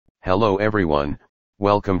Hello everyone,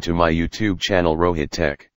 welcome to my YouTube channel ROHIT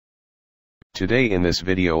Tech. Today in this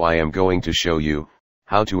video I am going to show you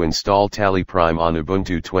how to install Tally Prime on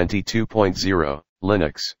Ubuntu 22.0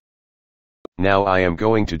 Linux. Now I am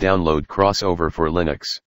going to download Crossover for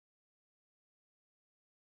Linux.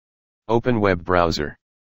 Open web browser.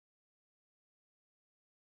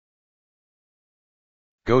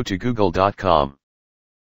 Go to google.com.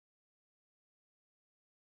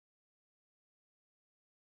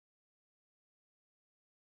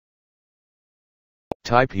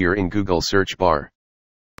 Type here in Google search bar.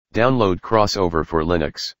 Download Crossover for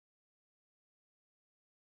Linux.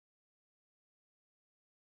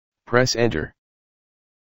 Press enter.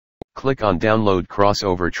 Click on Download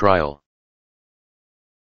Crossover Trial.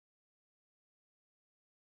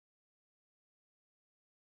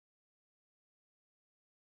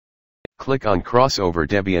 Click on Crossover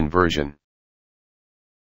Debian version.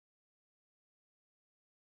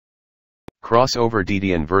 Crossover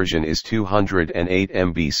Debian version is 208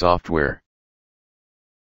 MB software.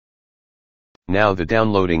 Now the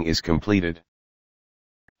downloading is completed.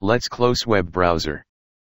 Let's close web browser.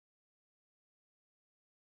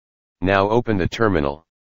 Now open the terminal.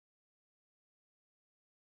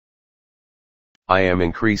 I am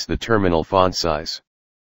increase the terminal font size.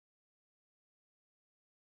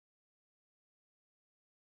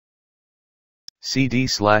 CD/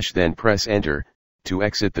 then press enter to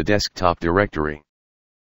exit the desktop directory.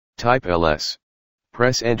 Type ls.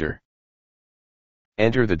 Press enter.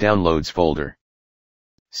 Enter the downloads folder.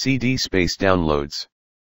 CD space downloads.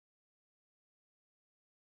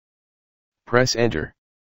 Press enter.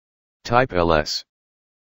 Type ls.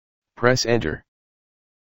 Press enter.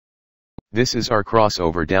 This is our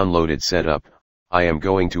Crossover downloaded setup. I am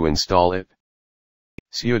going to install it.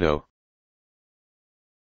 Sudo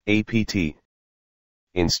apt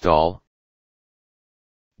install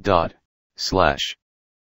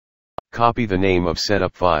 / copy the name of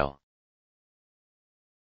setup file.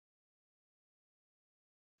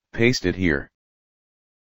 Paste it here.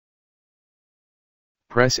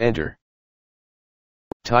 Press enter.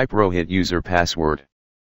 Type ROHIT user password.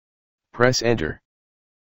 Press enter.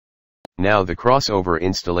 Now the Crossover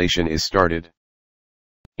installation is started.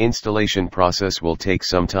 Installation process will take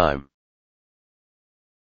some time.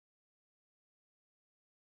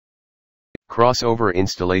 Crossover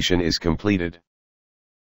installation is completed.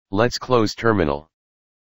 Let's close terminal.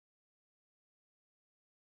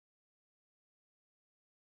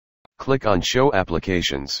 Click on Show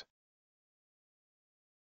Applications.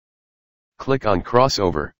 Click on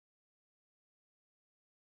Crossover.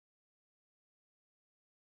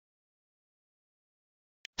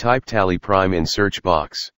 Type Tally Prime in search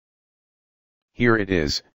box. Here it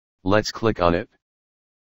is, let's click on it.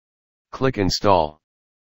 Click Install.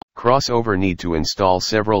 Crossover need to install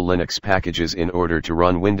several Linux packages in order to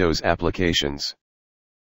run Windows applications.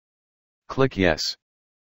 Click Yes.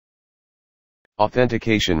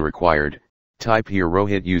 Authentication required. Type here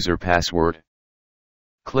ROHIT user password.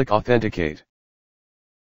 Click Authenticate.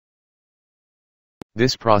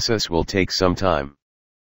 This process will take some time.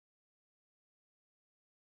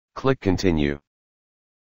 Click Continue.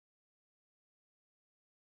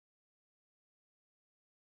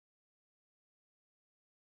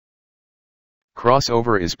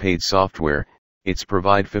 Crossover is paid software. It's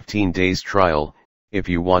provide 15 days trial. If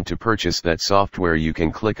you want to purchase that software you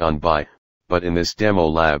can click on Buy, but in this demo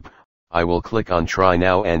lab, I will click on Try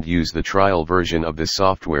Now and use the trial version of this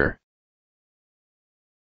software.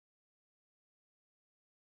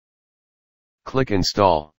 Click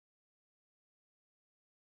Install.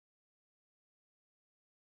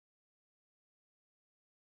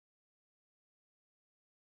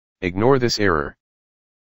 Ignore this error.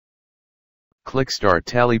 Click Start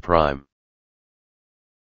Tally Prime.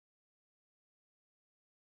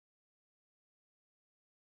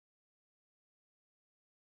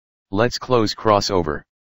 Let's close Crossover.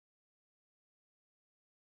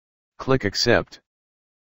 Click Accept.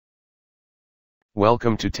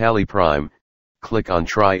 Welcome to Tally Prime. Click on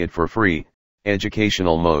Try it for free,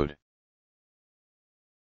 educational mode.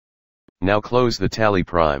 Now close the Tally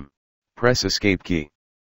Prime. Press Escape key.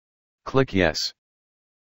 Click Yes.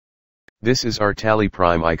 This is our Tally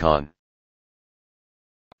Prime icon.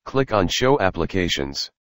 Click on Show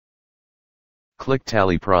Applications. Click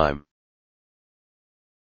Tally Prime.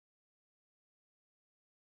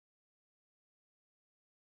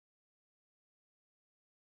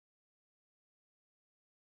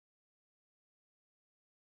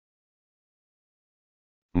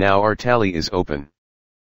 Now our Tally is open.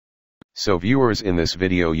 So viewers, in this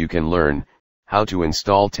video you can learn how to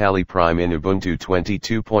install Tally Prime in Ubuntu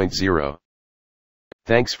 22.0.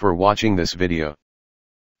 Thanks for watching this video.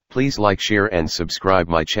 Please like, share and subscribe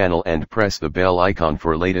my channel and press the bell icon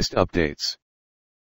for latest updates.